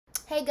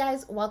Hey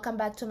guys, welcome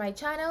back to my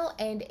channel,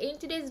 and in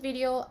today's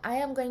video I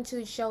am going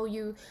to show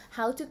you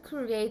how to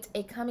create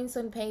a coming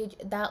soon page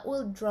that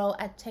will draw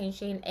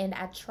attention and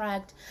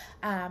attract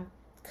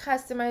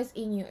customers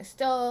in your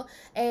store,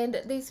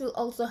 and this will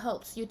also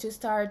help you to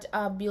start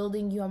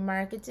building your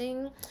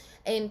marketing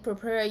and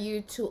prepare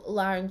you to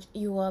launch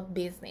your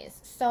business.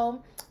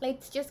 So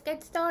let's just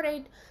get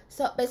started.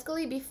 So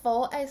basically,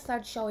 before I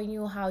start showing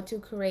you how to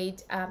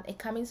create a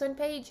coming soon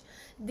page,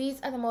 these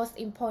are the most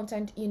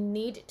important you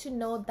need to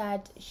know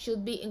that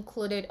should be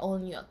included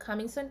on your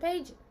coming soon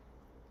page.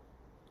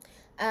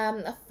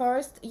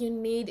 First, you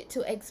need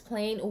to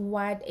explain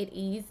what it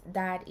is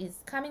that is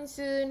coming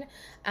soon.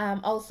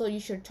 Also,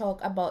 you should talk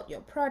about your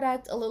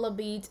product a little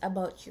bit,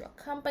 about your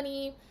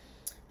company.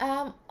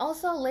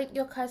 Also, let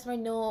your customer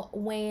know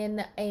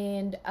when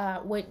and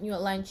when you're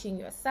launching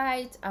your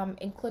site.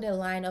 Include a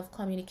line of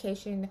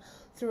communication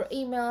through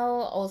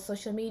email or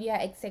social media,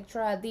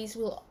 etc. This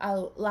will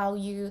allow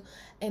you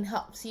and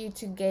helps you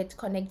to get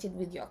connected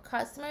with your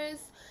customers.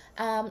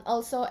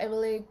 Also, a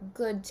really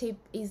good tip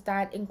is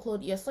that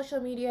include your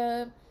social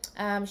media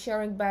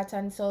sharing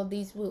button. So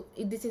this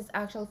is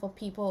actually for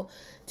people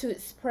to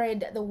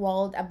spread the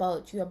word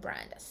about your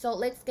brand. So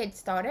let's get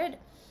started.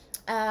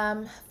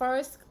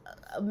 First,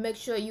 make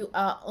sure you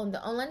are on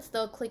the online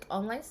store. Click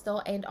online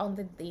store, and on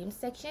the theme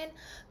section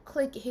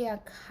click here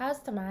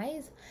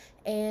customize,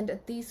 and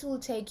this will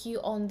take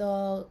you on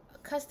the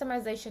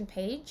customization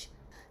page.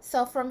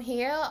 So from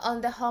here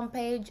on the home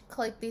page,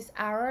 click this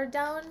arrow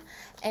down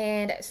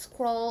and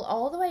scroll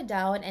all the way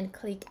down and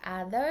click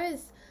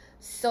others.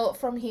 So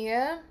from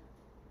here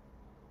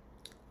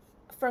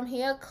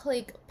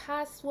click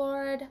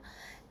password,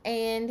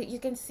 and you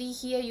can see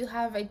here you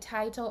have a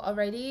title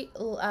already.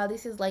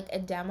 This is like a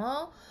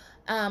demo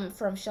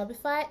from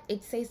Shopify.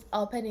 It says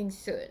opening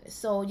soon,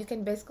 so you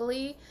can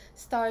basically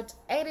start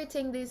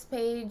editing this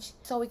page.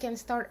 So we can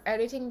start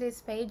editing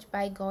this page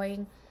by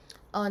going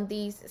on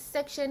this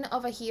section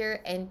over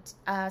here and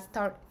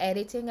start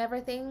editing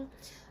everything.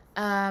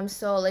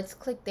 So let's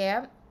click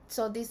there.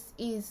 So this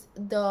is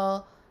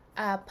the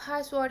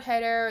password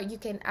header. You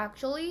can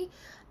actually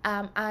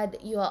add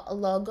your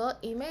logo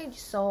image.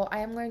 So I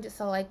am going to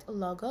select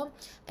logo,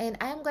 and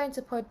I am going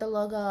to put the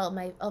logo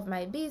of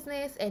my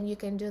business, and you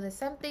can do the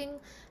same thing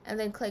and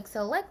then click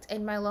select,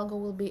 and my logo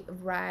will be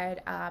right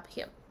up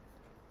here.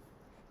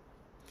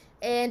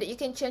 And you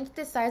can change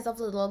the size of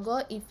the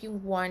logo if you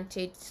want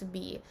it to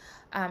be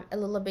a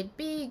little bit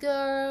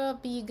bigger,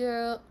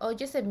 or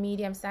just a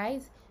medium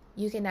size.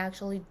 You can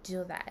actually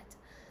do that.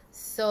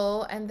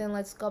 So, and then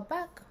let's go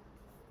back.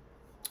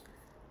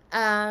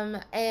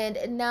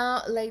 And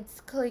now let's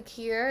click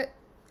here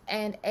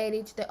and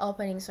edit the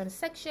opening soon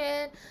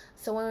section.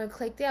 So when we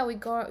click there, we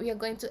are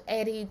going to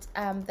edit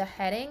the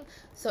heading.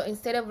 So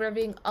instead of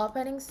reviewing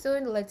opening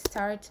soon, let's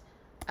start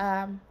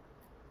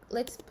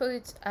let's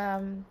put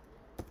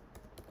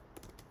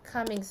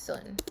coming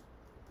soon.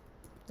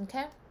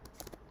 Okay,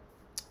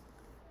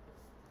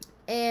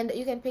 and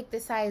you can pick the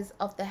size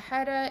of the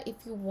header if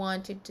you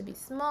want it to be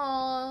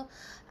small,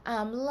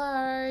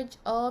 large,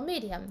 or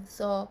medium.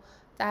 So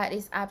that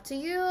is up to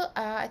you.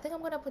 I think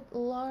I'm gonna put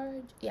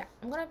large. Yeah,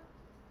 I'm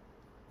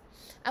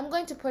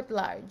going to put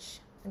large.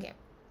 Okay,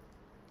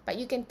 but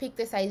you can pick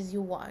the size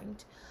you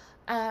want.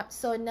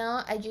 So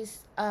now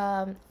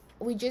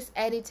we just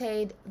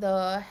edited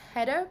the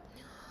header.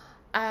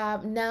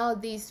 Now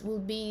this will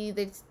be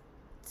the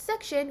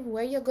section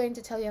where you're going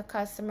to tell your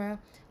customer.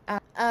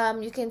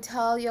 You can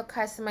tell your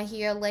customer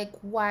here like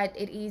what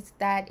it is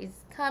that is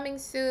coming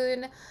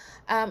soon.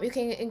 You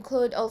can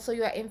include also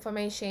your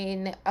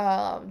information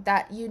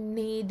that you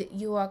need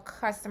your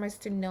customers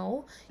to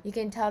know. You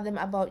can tell them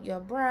about your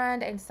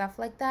brand and stuff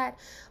like that.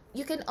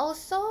 You can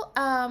also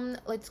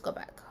let's go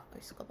back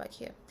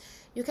here.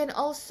 You can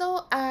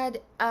also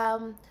add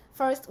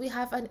first, we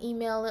have an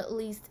email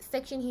list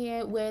section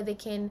here where they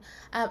can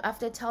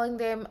after telling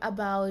them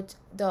about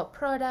the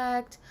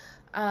product,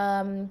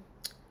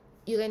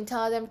 you can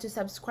tell them to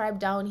subscribe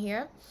down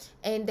here,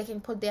 and they can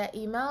put their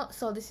email.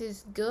 So this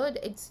is good.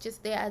 It's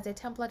just there as a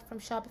template from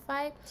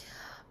Shopify,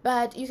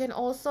 but you can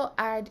also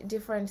add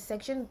different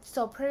sections.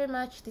 So pretty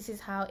much this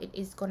is how it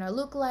is gonna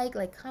look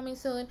like coming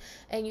soon,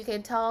 and you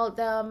can tell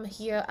them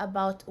here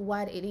about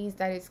what it is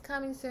that is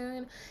coming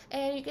soon,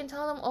 and you can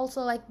tell them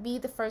also like be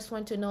the first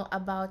one to know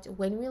about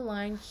when we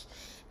launch,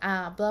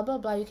 blah blah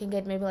blah. You can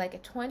get maybe like a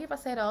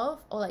 20% off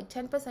or like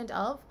 10%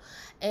 off,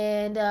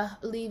 and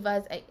leave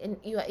us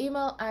your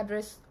email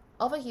address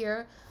over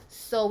here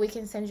so we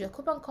can send you a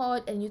coupon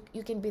code, and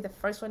you can be the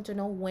first one to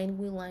know when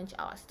we launch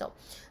our store.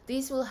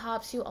 This will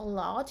help you a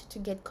lot to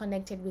get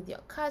connected with your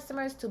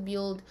customers, to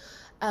build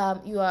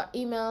your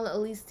email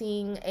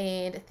listing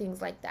and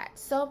things like that.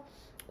 So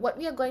what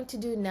we are going to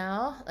do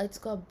now, let's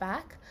go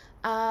back.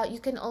 You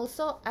can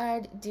also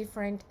add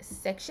different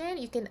section.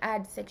 You can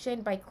add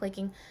section by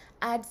clicking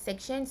add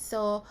section.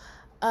 So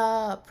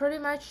pretty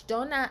much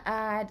don't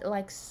add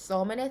like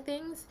so many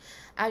things.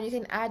 You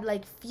can add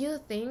like few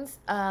things.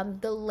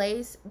 The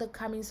lace, the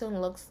coming soon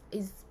looks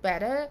is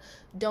better.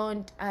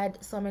 Don't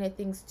add so many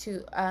things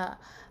to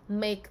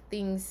make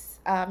things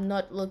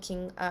not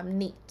looking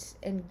neat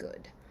and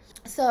good.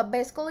 So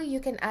basically you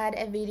can add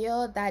a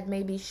video that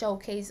maybe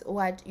showcase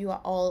what you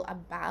are all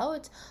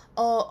about,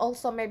 or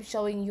also maybe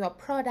showing your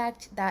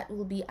product that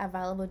will be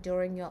available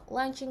during your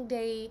launching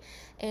day,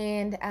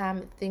 and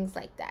things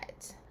like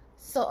that.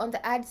 So on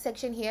the add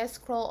section here,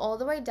 scroll all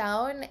the way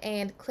down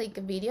and click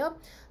video.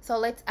 So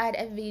let's add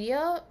a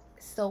video.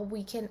 So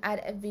we can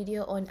add a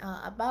video on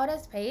our about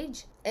us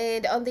page,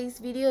 and on this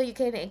video you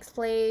can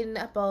explain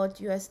about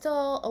your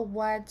store, or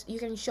what you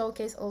can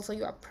showcase also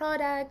your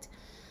product.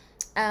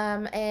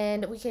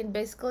 And we can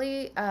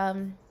basically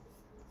let's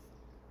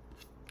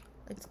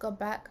go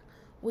back.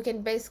 We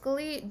can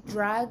basically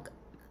drag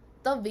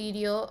the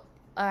video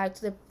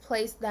to the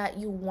place that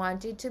you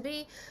want it to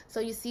be.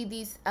 So you see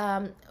these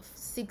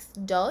 6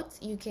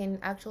 dots, you can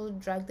actually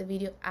drag the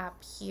video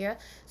up here.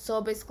 So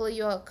basically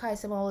your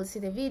customer will see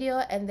the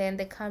video, and then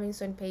the coming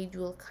soon page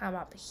will come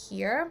up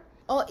here.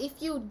 Or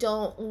if you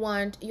don't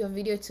want your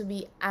video to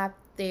be up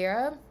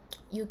there,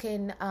 you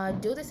can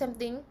do the same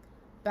thing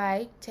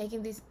by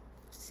taking these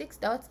 6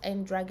 dots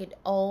and drag it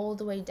all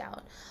the way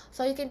down.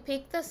 So you can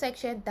pick the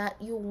section that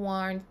you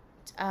want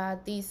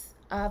this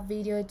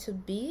video to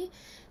be,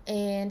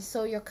 and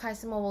so your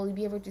customer will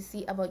be able to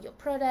see about your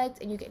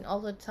product. And you can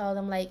also tell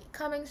them like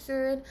coming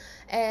soon,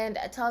 and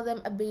tell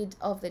them a bit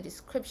of the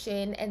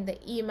description and the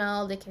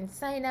email they can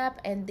sign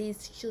up, and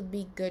this should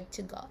be good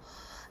to go.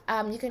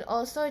 You can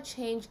also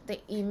change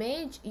the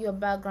image, your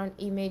background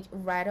image,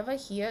 right over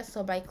here.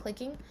 So by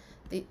clicking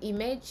the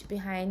image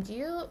behind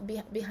you,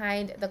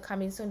 behind the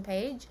coming soon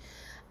page,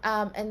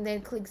 and then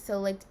click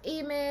select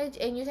image,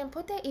 and you can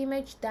put the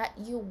image that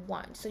you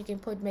want. So you can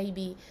put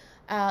maybe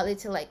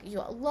let's say like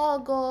your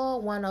logo,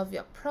 one of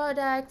your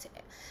products,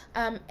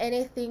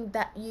 anything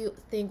that you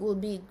think will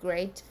be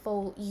great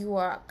for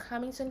your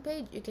coming soon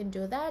page, you can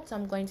do that. So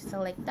I'm going to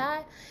select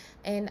that,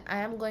 and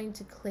I am going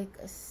to click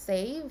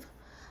save.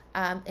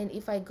 And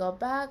if I go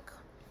back,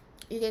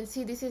 you can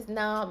see this is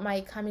now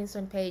my coming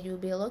soon page will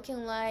be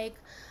looking like.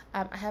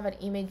 I have an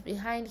image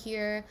behind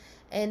here,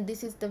 and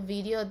this is the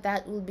video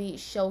that will be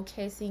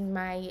showcasing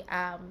my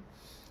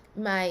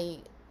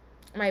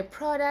my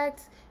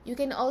products. You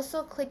can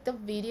also click the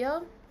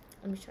video.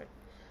 Let me show you.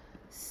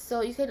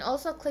 So you can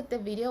also click the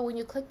video. When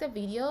you click the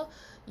video,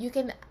 you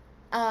can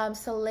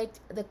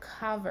select the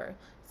cover.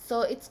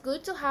 So it's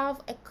good to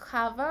have a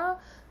cover.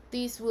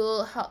 This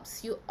will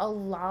helps you a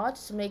lot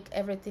to make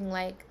everything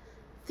like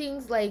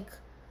things like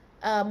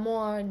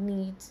more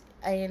neat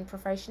and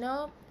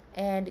professional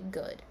and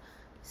good.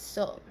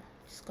 So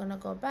just gonna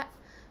go back.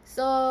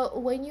 So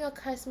when your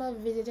customer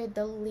visited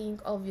the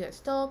link of your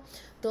store,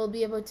 they'll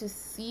be able to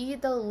see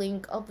the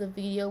link of the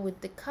video with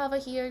the cover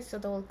here. So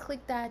they'll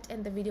click that,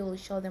 and the video will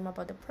show them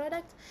about the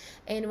product.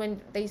 And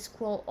when they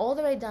scroll all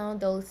the way down,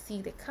 they'll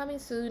see the coming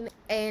soon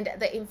and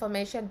the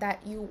information that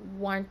you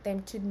want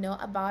them to know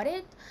about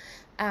it,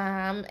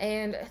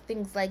 and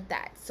things like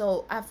that.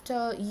 So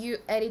after you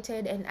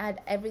edited and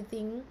add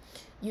everything,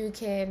 you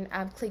can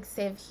click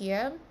save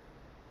here,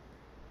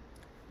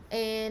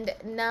 and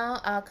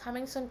now our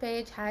coming soon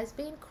page has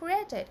been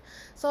created.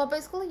 So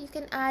basically you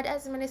can add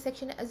as many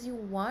sections as you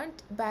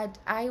want, but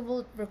I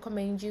would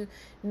recommend you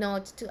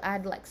not to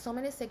add like so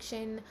many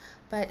sections,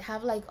 but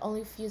have like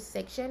only few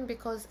sections,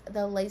 because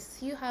the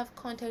less you have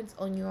contents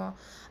on your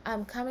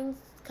coming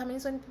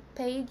soon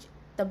page,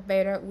 the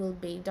better it will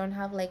be. Don't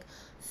have like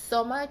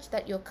so much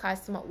that your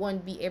customer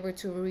won't be able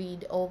to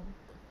read or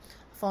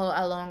follow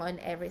along on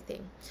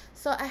everything.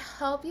 So I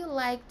hope you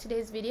liked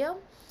today's video.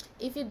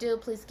 If you do,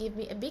 please give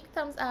me a big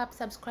thumbs up,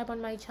 subscribe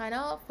on my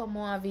channel for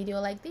more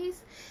video like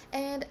this,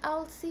 and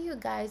I'll see you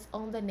guys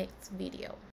on the next video.